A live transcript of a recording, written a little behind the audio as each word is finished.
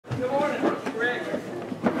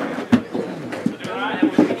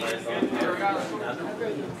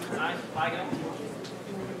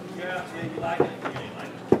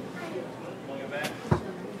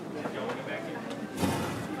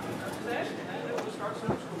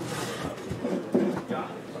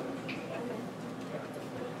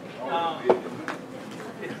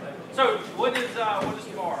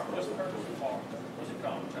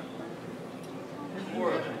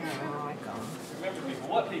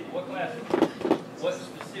What class? What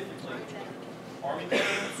specifically? Army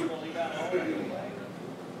veterans? You're going to leave out all that?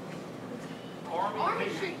 Army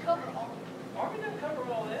should cover all. Army doesn't cover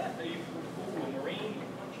all that. So you fool a Marine, you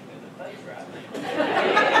punch you in the face right now.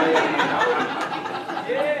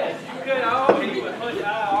 Yes, you could. Oh, he would punch.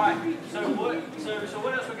 All right. So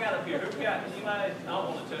what else we got up here? Who we got? Anybody? I don't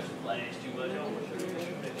want to touch the flags too much. I don't want to show you this.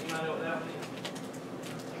 Anybody know what that one is?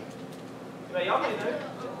 Now, y'all may know.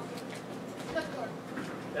 Coast Guard.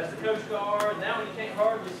 That's the Coast Guard. That one you can't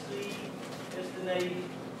hardly see. It's the Navy.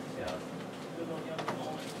 Yeah. Good on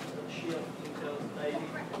y'all. The ship. You can tell it's the Navy.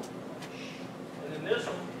 And then this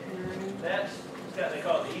one, that's they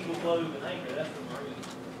call it the Eagle Globe and Anchor. That's the Marine.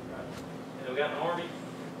 Right? And we got the Army.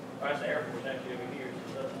 All right, it's the Air Force actually over here.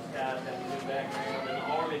 So the skies have a good background. And the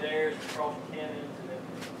Army there is across the cannons. And then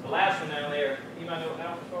the last one down there, you might know what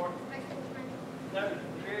that one's for? No, the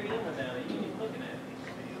very end one down there. You keep looking at it.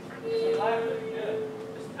 You're laughing. Good.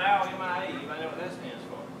 It's POW MIA. You might know what that stands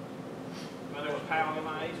for. You might know what POW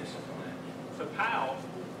MIA is for. So POW is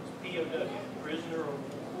POW, prisoner of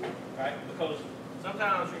war, right? Because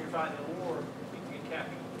sometimes when you're fighting a war, you can get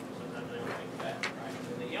captured. Sometimes they don't take that, right?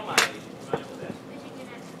 And the MIA, you might know what that is.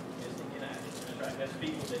 Missing in action. That's right. That's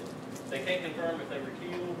people that they can't confirm if they were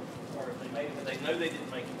killed or if they made it, but they know they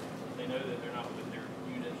didn't make it. They know that they're not with their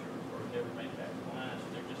units or never made it back to the line, so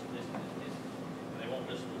they're just listed as missing. And they won't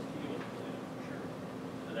list them as killed until they know for sure.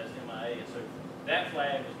 So that's MIA. And so that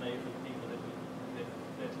flag was made for the people that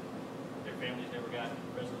their families never got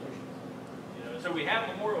resolution. You know, so we have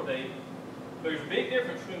Memorial Day. There's a big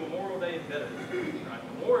difference between Memorial Day and Veterans Day. Right?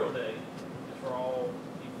 Memorial Day is for all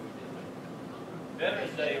people who did make it.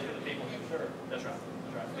 Veterans Day is for the people who served. That's right.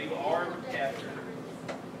 That's right. People armed, captured.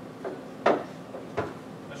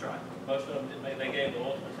 That's right. Most of them did make. They gave the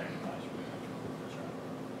ultimate sacrifice for the country. That's right.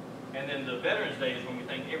 And then the Veterans Day is when we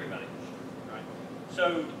thank everybody who served. Right.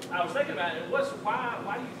 So I was thinking about it. Why do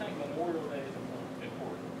you think Memorial Day is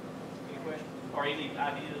important? Any questions or any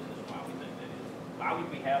ideas as to why we think that is? Why would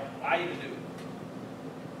we have? Why even do it?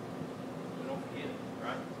 Don't forget it,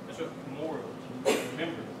 right? That's what memorial is.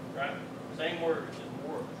 Remember, right? Same word, it's just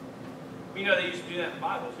memorial. You know, they used to do that in the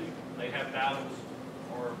Bible too. They'd have battles,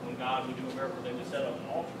 or when God would do a miracle, they would set up an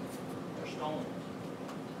altar or stones.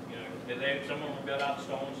 You know, some of them were built out of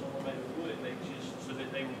stone, some were made of wood. They just so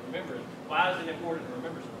that they would remember it. Why is it important to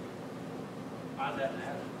remember something? Why does that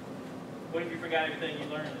matter? What if you forgot everything you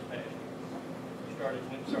learned this past year? You started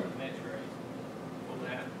the next grade. What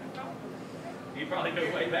would happen? You probably go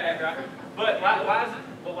way back, right? But why is it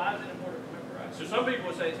important to remember, right? So some people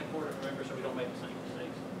would say it's important to remember so we don't make the same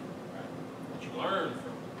mistakes, right? That you learn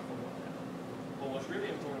from what's happened. But what's really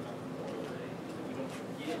important about Memorial Day is that we don't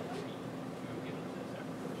forget the people who give us that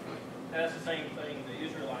sacrifice, right? And that's the same thing the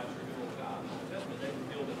Israelites were doing with God in the Old Testament. They would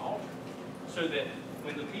build an altar so that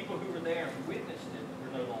when the people who were there and witnessed it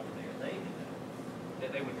were no longer there, they did that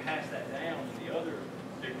they would pass that down to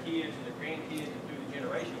their kids and their grandkids and through the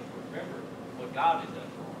generations would remember what God has done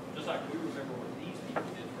for them. Just like we remember what these people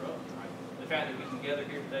did for us, right? The fact that we can gather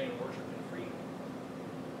here today and worship in freedom.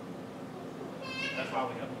 That's why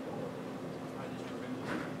we have the Lord. Right? Just to remember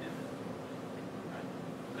that we did that. Right?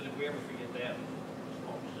 Because if we ever forget that, it's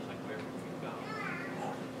lost, just like we ever forget God.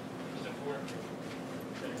 It's important.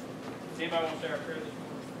 Okay. Does anybody want to say our prayer this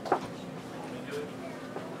morning? Want me to do it?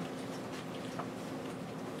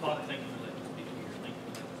 Father, thank you for letting us be here. Thank you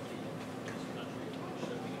for letting us be in this country in which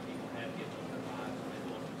so many people have given up their lives and they've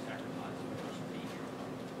ultimately sacrificed for us to be here.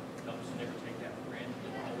 Help us to never take that for granted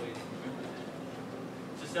and always remember that.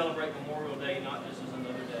 To celebrate Memorial Day not just as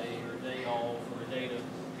another day or a day off or a day to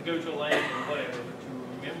go to a lake or whatever, but to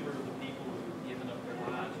remember the people who have given up their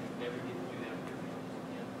lives and who never get to do that with their families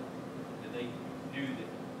again. That they knew that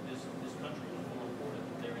this country was more important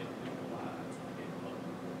than their individual lives and they gave up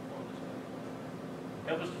for this country.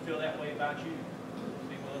 Help us to feel that way about you. To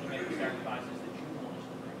be willing to make the sacrifices that you want us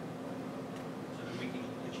to make. So that we can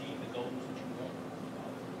achieve the goals that you want.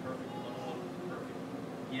 The perfect love, the perfect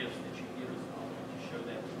gifts that you give us, Father, to show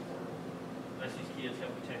that to the world. Bless these kids,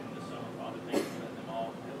 help protect them this summer, Father. Thank you for letting them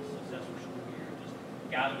all have a successful school year. Just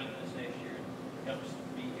guide them into this next year. Help us to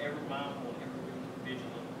be ever mindful and ever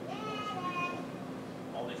vigilant.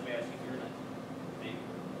 All this we ask in your name.